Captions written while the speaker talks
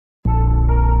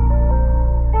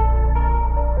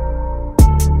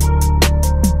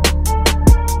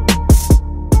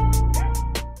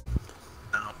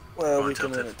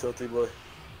making it tilted, boy.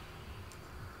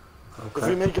 Okay. If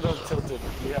we make it untilted,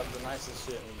 we have the nicest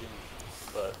shit in the game.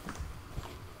 But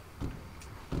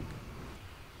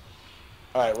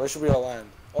alright, where should we all land?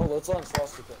 Oh, let's land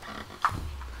swastika.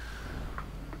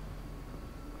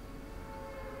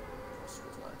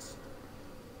 Swastika's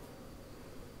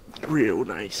nice. Real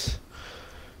nice.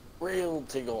 Real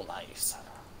tingle nice.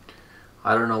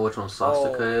 I don't know which one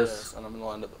swastika is. Yes, and I'm gonna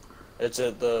land up. It's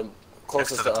at the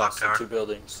closest to us, the 2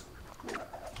 buildings.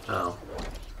 Oh.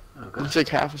 Okay. Looks like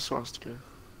half a swastika.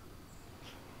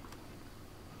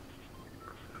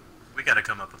 We gotta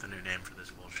come up with a new name for this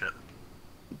bullshit.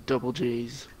 Double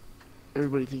J's.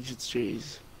 Everybody thinks it's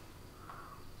J's.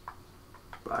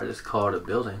 I just call it a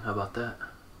building. How about that?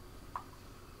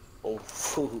 Oh,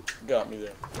 got me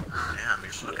there. Damn,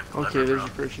 you're fucking clever, Okay, there's bro. a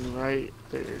person right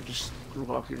there, just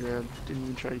walking around. Didn't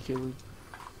even try to kill him.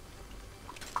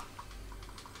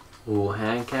 Ooh,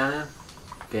 hand cannon.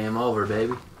 Game over,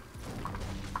 baby.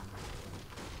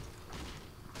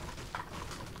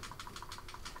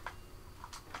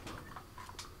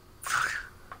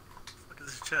 Look at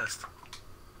this chest.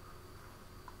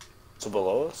 So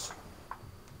below us?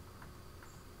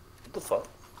 What the fuck?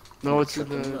 No, it's in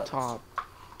Tripping the nuts. top.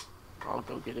 I'll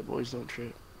go get it, boys. Don't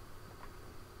trip.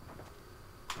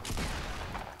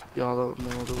 Y'all don't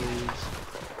know the ways.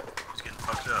 He's getting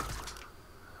fucked up.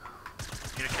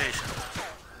 Communication.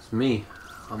 It's me.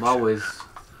 I'm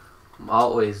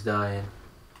always dying.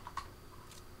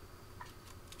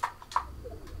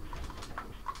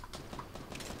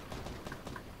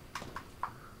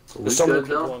 We There's so many good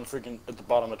people though? on freaking at the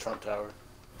bottom of Trump Tower.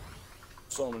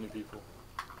 So many people.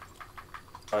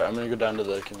 Alright, I'm gonna go down to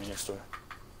the convenience store.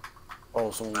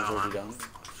 Oh, someone was already down.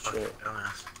 Fucking Shit.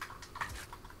 dumbass.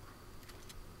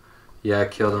 Yeah, I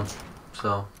killed him.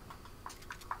 So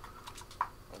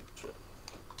Oh, shit.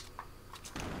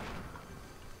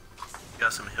 You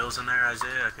got some hills in there,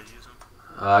 Isaiah? I could use them.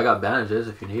 I got bandages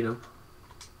if you need them.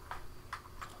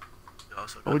 You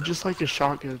also got I would that just like a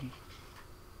shotgun.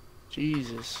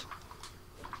 Jesus.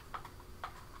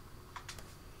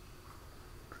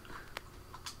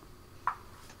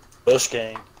 Bush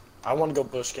gang. I want to go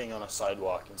bush gang on a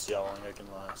sidewalk and see how long I can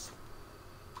last.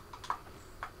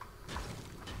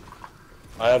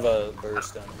 I have a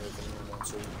burst down here if anyone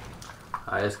wants it.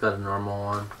 I just got a normal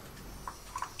one.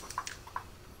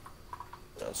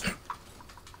 Yes.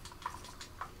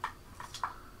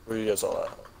 Where are you guys all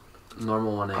at?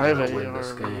 Normal one ain't I have gonna an win AR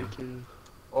this over here game. too.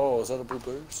 Oh, is that a blue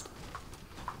burst?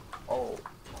 Oh,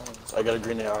 nice. I got a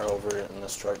green AR over it in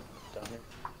this truck down here.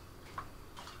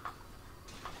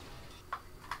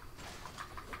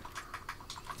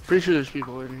 Pretty sure there's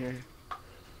people in here.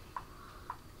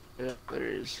 Yeah, there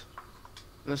is.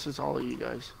 This is all of you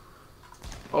guys.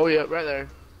 Oh yeah, right there.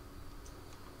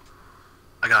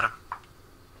 I got him.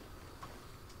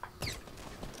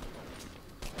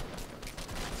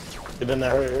 Get in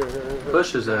there.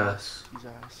 Push his ass. His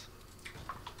ass.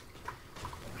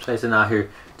 Chasing out here,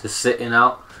 just sitting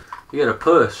out. You gotta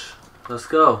push. Let's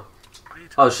go. What are you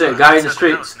Oh talking shit, about? guy in the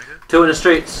Inside house, streets. nigga. 2 in the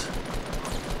streets.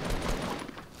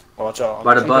 Watch out.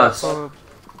 By the He bus. got bumped.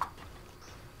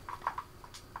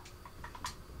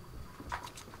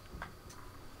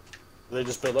 They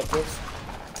just build up to us?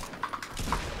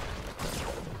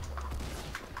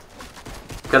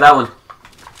 Got that one.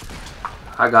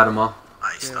 I got them all.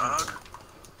 Nice, Yeah. dog.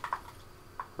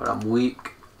 But I'm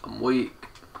weak. I'm weak.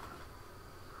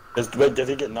 Wait, did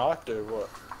he get knocked or what?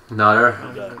 No, Oh, they're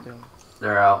he got down.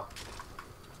 they're out.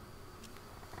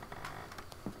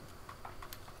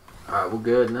 Alright, we're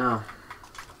good now.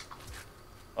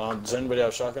 Does anybody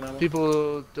have shotgun ammo?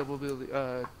 People double building,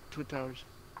 twin towers.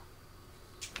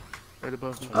 Right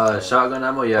above me. Shotgun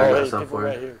ammo? Yeah, I Oh, got hey, some people for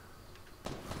right you. here.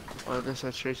 Oh, that's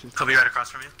not Trace's. He'll be right across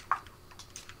from you.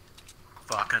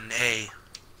 Fucking A.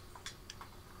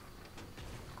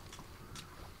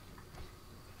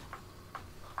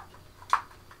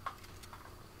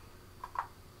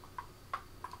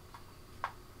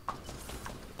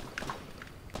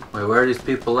 Wait, where are these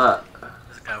people at?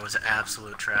 This guy was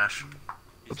absolute trash.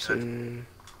 He's Oops, dead.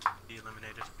 He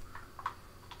eliminated.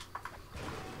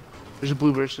 There's a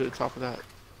blue burst at the top of that.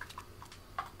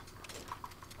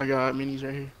 I got minis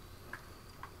right here.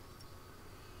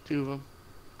 2 of them.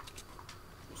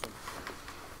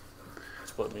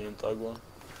 Split me and Thug one.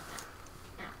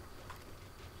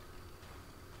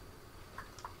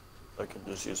 I can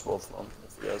just use both of them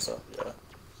if you guys have, yeah.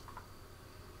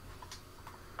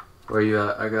 Where you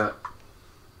at? I got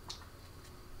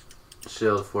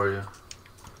shield for you.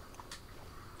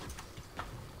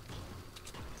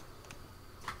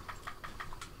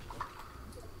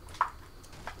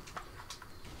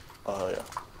 Oh, yeah.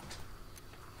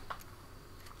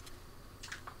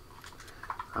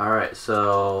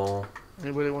 so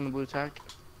Anybody want a blue tack?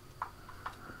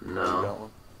 You no. got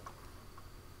one?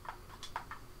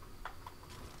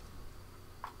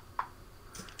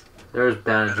 There's That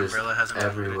bandages umbrella hasn't been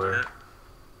looted everywhere. yet.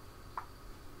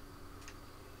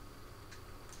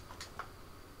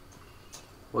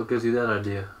 What gives you that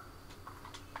idea?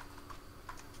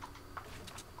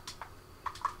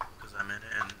 Because I'm in it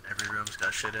and every room's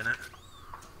got shit in it.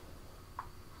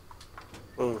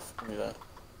 Oof, give me that.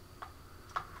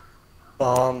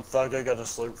 Thug, I got a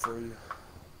slurp for you.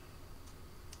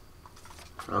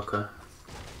 Okay.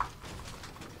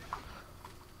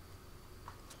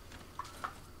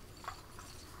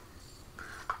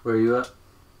 Where are you at?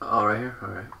 Oh, right here?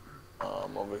 Alright.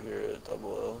 Over here at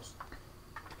Double L's.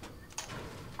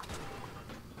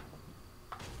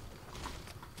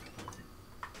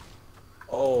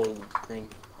 Oh, green.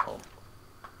 Oh.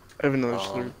 I have another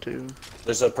slurp too.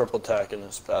 There's a purple tack in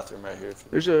this bathroom right here.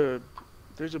 There's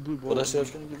a blue What ball I say I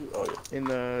was gonna give you? Oh, yeah. in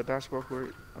the basketball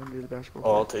court, under the basketball Oh,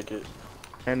 I'll court. take it.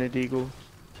 And a deagle.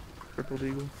 Purple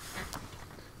deagle.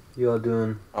 You all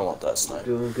doing I want that snipe.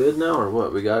 good now or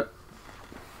what? We got.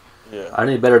 Yeah. I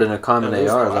need better than a common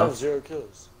Yeah, AR I though. have 0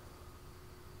 kills.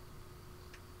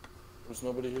 There's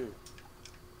nobody here.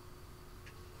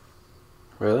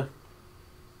 Really? It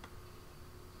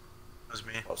was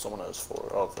me. Oh, someone has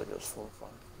 4. Oh, I think it was 4 or 5.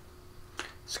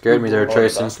 Scared me there, Oh,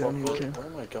 Tracy. basketball Down court? here, Where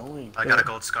am I going? I got a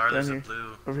gold scar. There's Down a here.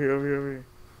 blue Over here, over here, over here.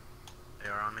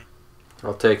 AR on me.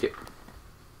 I'll take it.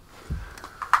 It's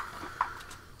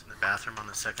in the bathroom on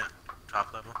the second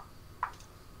top level.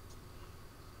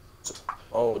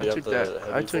 Oh, do you I have took the that.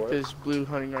 heavy I took for it? this blue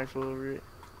hunting rifle over it.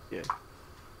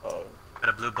 Oh, Got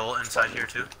a blue bolt inside here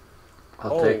too.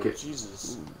 I'll take it.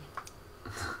 Jesus.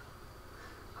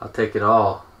 I'll take it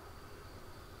all.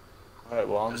 Alright,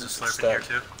 well, I'm There's a just slurp in here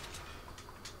too.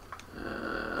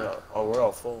 Yeah. Oh, we're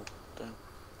all full. Damn.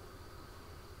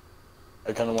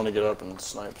 I kind of want to get up and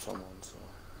snipe someone, so.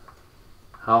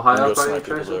 How high I'm gonna up go are you, snipe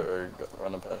people Tracy? that are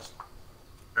running past.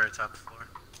 Very top floor.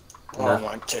 Oh, Yeah.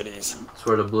 my kitties. That's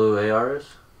where the blue AR is.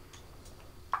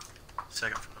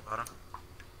 Second from the bottom.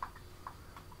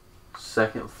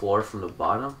 Second floor from the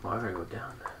bottom? Why did I go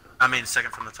down there? I mean,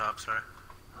 second from the top, sorry.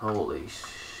 Holy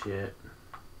shit.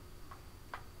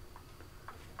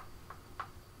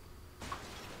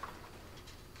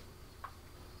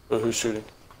 Oh, who's shooting?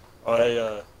 Oh,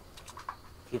 hey,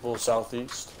 people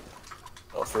southeast.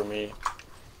 Oh, for me.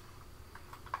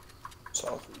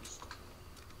 Southeast.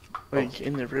 Like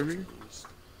in the river? East.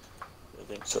 I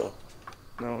think so.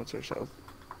 No, it's our south.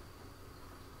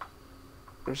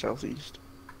 Or southeast.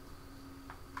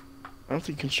 I don't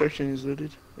think construction is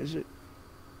looted, is it?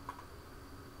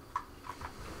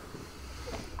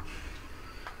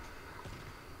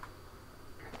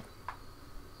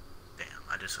 Damn,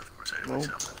 I just, of course, I hit Nope.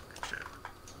 myself. Good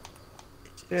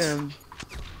shit. Damn.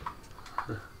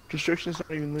 Construction's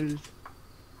not even looted.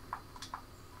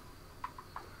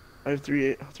 I have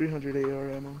 300 AR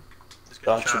ammo. Just get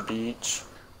Gotcha shot. Beach.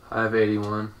 I have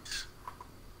 81.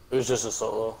 It was just a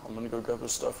solo. I'm gonna go grab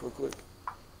his stuff real quick.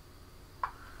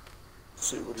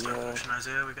 See what he Start has. pushing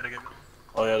Isaiah, we gotta get going.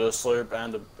 Oh yeah, the slurp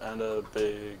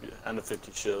and a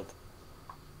 50 shield.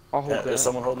 I'll hold Yeah, that. is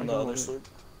someone holding I the can other hold it. slurp?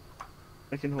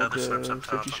 I can The hold other slurp's the up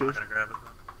top, 50 I'm not shield. gonna grab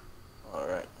it.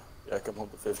 Alright. Yeah, I can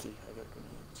hold the 50. I got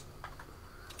grenades.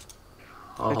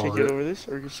 I'll Can I take hold it it. over this,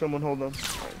 or can someone hold them?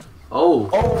 Oh!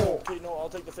 Oh! Okay, no, I'll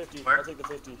take the 50. Where? I'll take the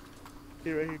 50.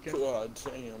 Here, right here, Ken. God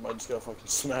damn, I just got fucking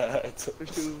smacked.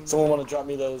 There's 2 of them. Someone wanna drop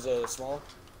me those, small?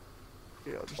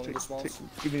 Yeah, I'll just one of the smalls?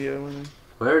 give me the other one then.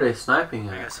 Where are they sniping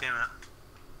Where you at? guys see him at?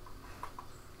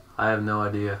 I have no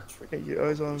idea. Can't get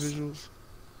eyes on visuals.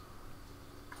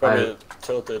 Probably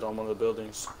tilted on one of the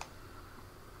buildings.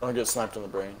 Don't get sniped in the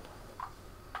brain.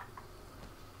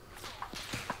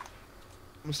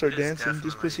 I'm gonna start It is dancing. This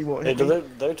definitely- pussy won't Hey, hit me.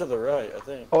 they're to the right, I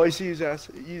think. Oh, I see his ass.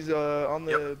 He's on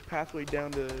the pathway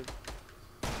down to.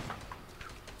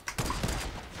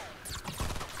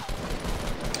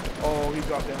 Oh, he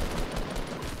dropped down.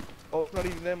 Oh, it's not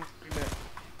even them.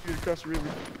 He's across the river.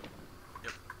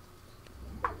 There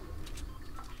you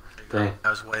go. Dang. That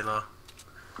was way low.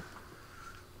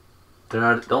 They're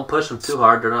not. Don't push them too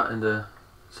hard. They're not in the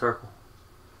circle.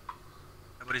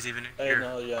 Nobody's even in Hey, here.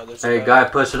 no, yeah, there's Hey, guy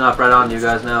pushing up right on you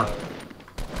guys now.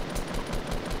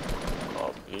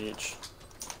 Oh, beach.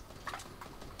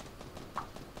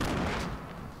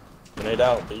 Grenade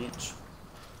out, beach.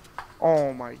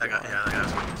 Oh my That guy, god. yeah, that guy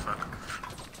was weak as fuck.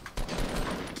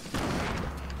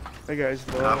 That guy's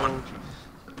Got low. one.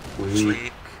 Weak.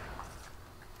 Sleep.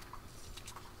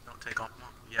 Don't take on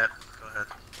yet. Go ahead.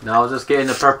 No, I was just getting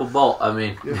the purple bolt. I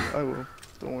mean, Yep, I will.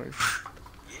 Don't worry.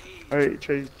 Alright,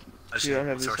 Trey. I just Here, I need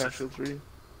have this resources. half-filled for you.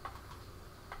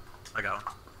 I got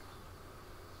one.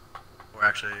 Or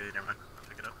actually, never mind. I'll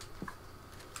pick it up.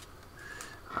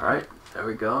 Alright, there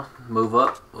we go. Move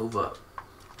up, move up.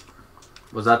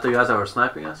 Was that the guys that were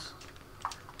sniping us?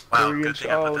 Wow, Are we good gonna-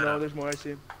 thing I oh put that no, up. there's more. I see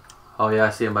him. Oh yeah, I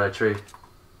see him by the tree.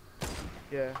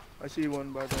 Yeah, I see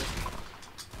one by the.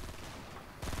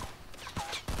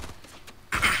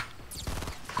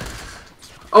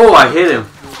 Oh, I hit him.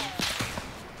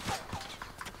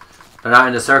 They're not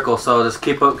in the circle, so just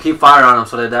keep fire on them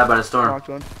so they die by the storm. Knocked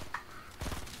one.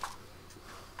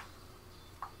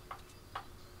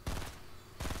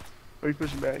 Are you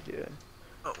pushing back? Yeah.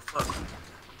 Oh, fuck.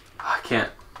 I can't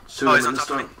shoot Oh, him he's in on the top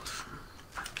of me. storm.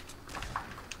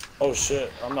 Oh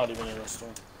shit, I'm not even in the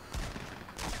storm.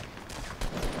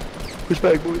 Push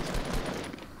back, boys.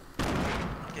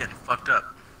 I'm getting fucked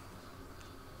up.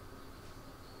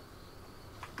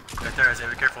 Right there, Isaiah,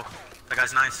 be careful. That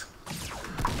guy's nice.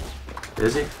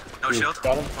 Is he? No He- shield.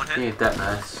 Got him? One He hit. ain't that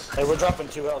nice. Hey, we're dropping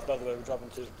 2 health, by the way. We're dropping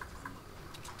 2.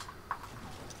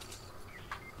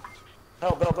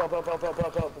 Help, help, help, help, help, help,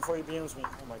 help, help, before he beams me.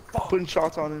 Oh my fuck. Putting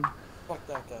shots on him. Fuck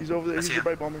that guy. He's over there. I He's see the him.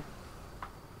 bright bomber.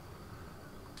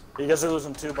 You guys are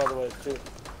losing 2, by the way, 2. There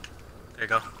you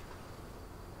go.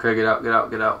 Okay, get out, get out,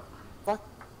 get out. Fuck.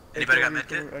 Anybody got Come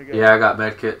medkit? over, I got- Yeah, I got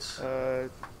med kits.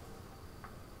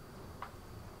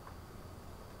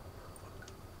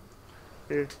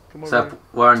 Here, come over Except here.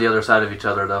 we're on the other side of each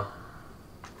other though.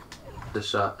 This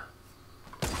shot.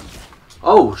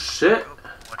 Oh shit! Oh,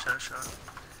 watch that shot.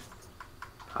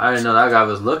 I didn't know that guy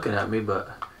was looking at me, but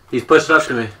he's pushing up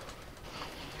to me.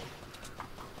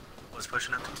 Was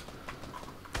pushing him.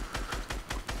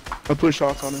 I put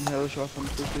shots on him. Hella shots on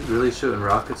him. Really shooting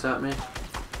rockets at me?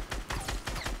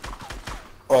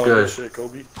 Oh Good. shit,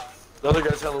 Kobe. The other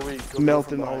guy's hella weak. Kobe,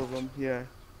 Melting from all behind. of them. Yeah.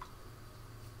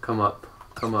 Come up,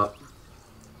 come up.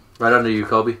 Right under you,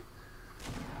 Kobe.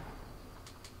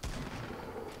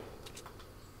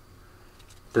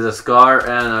 There's a scar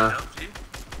and a... LG?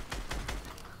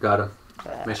 Got him.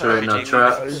 Make sure there ain't no RPG.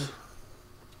 traps.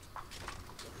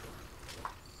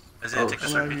 Isaiah, Oh, take this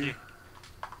shit. RPG.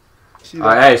 See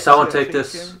Alright, that- hey, someone see that take fake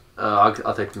this. camera?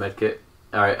 I'll take the med kit.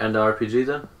 Alright, end the RPG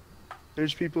then.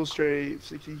 There's people straight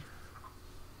 60.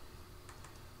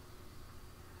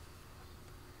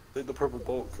 Take the purple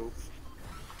bolt, Kobe.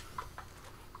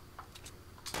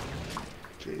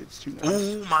 Okay, it's too nice.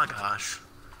 Oh my gosh.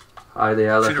 Alright,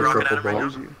 yeah, I left Shoot the a rocket purple at him right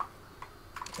bolt. Where's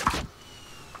you?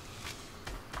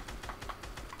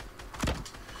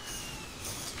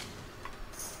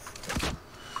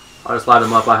 I'll just light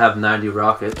him up. I have 90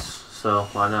 rockets, so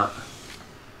why not?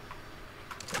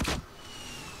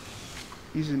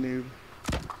 He's a noob.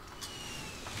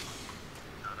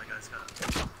 No, that guy's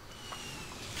got.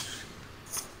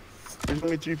 There's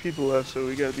only 3 people left, so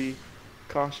we gotta be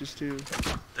cautious too.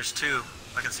 There's 2.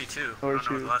 I can see 2. I Or don't know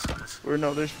where 2. the last one is. Or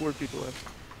no, there's 4 people left.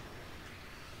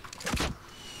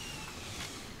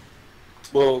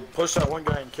 Well, push that one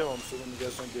guy and kill him so then you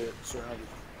guys don't get surrounded.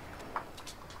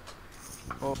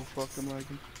 Oh fuck, I'm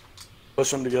lagging.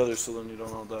 Push them together so then you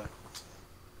don't all die.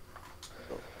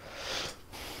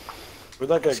 Where'd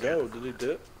that guy go? Did he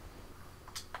dip?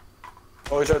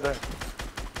 Oh, he's right there.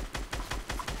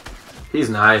 He's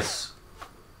nice.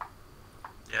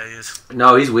 Yeah, he is.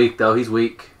 No, he's weak though. He's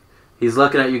weak. He's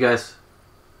looking at you guys.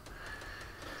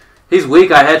 He's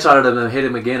weak. I headshotted him and hit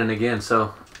him again and again,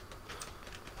 so...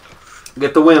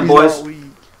 Get the win, He's boys. not weak.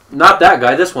 Not that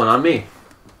guy. This one on me.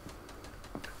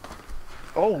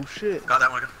 Oh shit. Got that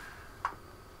one.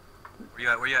 Where you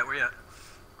at? Where you at? Where you at?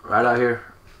 Right out here.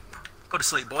 Go to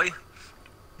sleep, boy.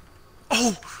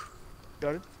 Oh!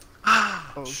 Got it?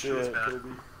 Ah! Oh Shit, shit. bad. Kobe.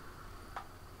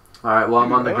 Alright, well,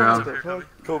 I'm on the Oh, ground. what the fuck?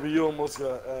 Kobe, you almost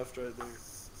got effed right there.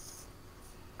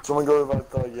 Someone go revive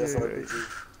Thug, yes, Yeah, RPG.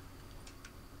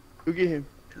 Go get him.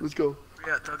 Let's go. Where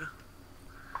you at, Tugga?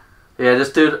 Yeah,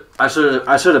 this dude, I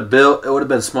should have built. It would have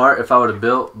been smart if I would have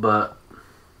built, but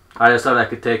I just thought I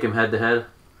could take him head to head.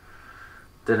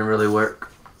 Didn't really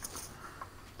work.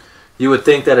 You would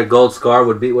think that a gold scar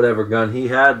would beat whatever gun he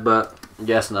had, but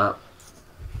guess not.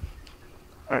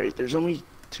 Alright, there's only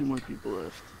 2 more people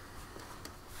left.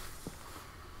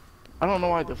 I don't know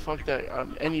why the fuck that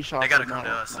any shots They gotta are come not to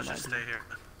us. on Let's my just team. stay here.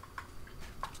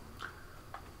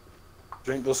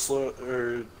 Drink the slow,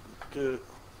 or get...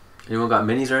 Anyone got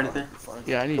minis or anything? Fine.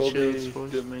 Yeah, I need Kobe, shields,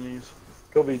 boys. get minis.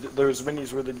 Kobe, there's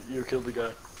minis where you killed the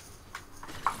guy.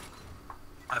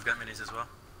 I've got minis as well.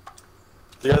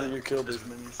 The guy that you killed is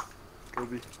minis.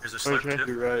 Kobe, Here's a slurp, Okay.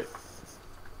 too. you're right.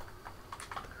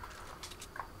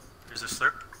 Here's a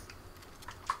slurp.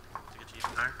 To get you even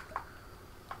higher.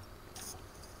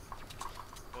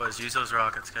 Boys, use those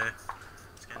rockets, okay?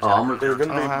 Let's Oh, I'm gonna- They're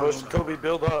gonna I don't be have bush. them. Kobe,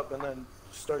 build up and then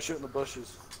start shooting the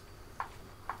bushes.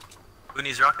 Who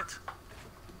needs rockets?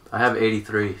 I have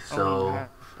 83, I don't so. have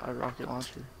a rocket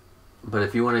launcher. But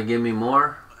if you want to give me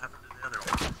more, What happened to the other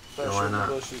one? Start Yeah, why shooting not?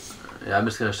 the bushes. yeah, I'm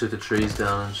just gonna shoot the trees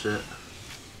down and shit.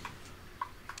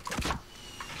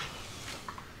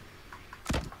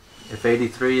 If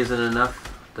 83 isn't enough,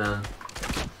 then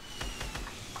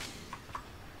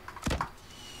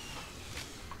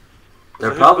they're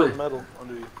Who's probably building metal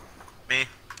under you. Me.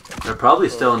 they're probably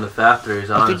still in the factories.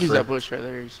 I think he's Honestly, that bush right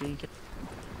there. You see?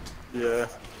 Yeah.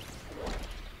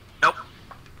 Nope.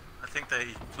 I think they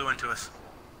flew into us.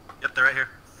 Yep, they're right here.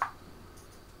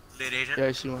 Lead agent. Yeah,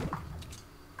 I see one.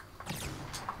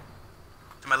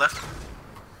 To my left.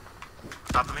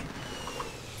 Top of me.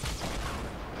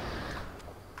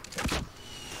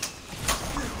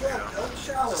 There you go.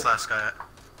 Where's this last guy at?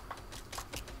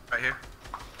 Right here.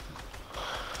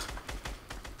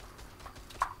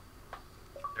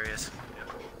 There he is. Yep.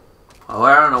 oh,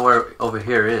 I don't know where over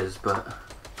here is, but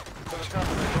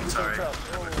Sorry.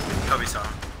 Kobe saw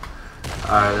him.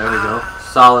 all right, there we go.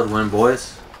 Solid win,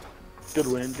 boys. Good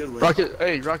win. Good win. Rocket,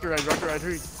 hey, rocket ride,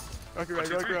 hurry. Rocket ride,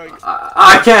 rocket ride.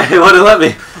 I can't. It wouldn't let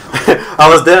me. I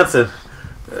was dancing.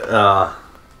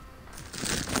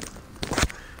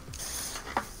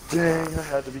 Dang, I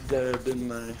had to be dead,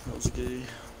 didn't I? That was gay.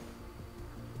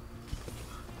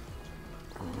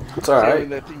 It's all Saying right.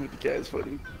 that thing with the cat is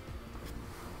funny.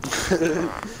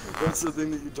 That's the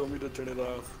thing that you told me to turn it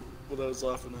off. What I was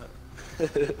laughing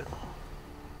at.